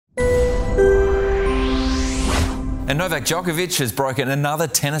And Novak Djokovic has broken another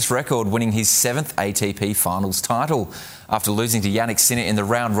tennis record, winning his 7th ATP Finals title. After losing to Jannik Sinner in the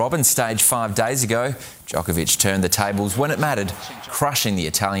round-robin stage 5 days ago, Djokovic turned the tables when it mattered, crushing the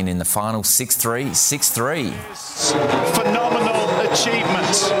Italian in the final 6-3, 6-3. Phenomenal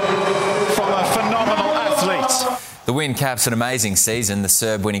achievement from a phenomenal athlete. The win caps an amazing season, the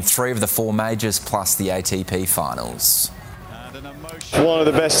Serb winning 3 of the 4 majors plus the ATP Finals. One of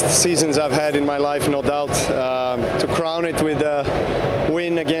the best seasons I've had in my life, no doubt. To crown it with a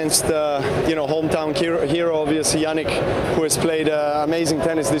win against, hometown hero, obviously Jannik, who has played amazing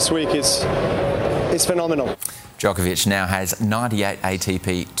tennis this week, is phenomenal. Djokovic now has 98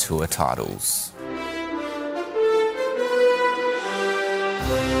 ATP Tour titles.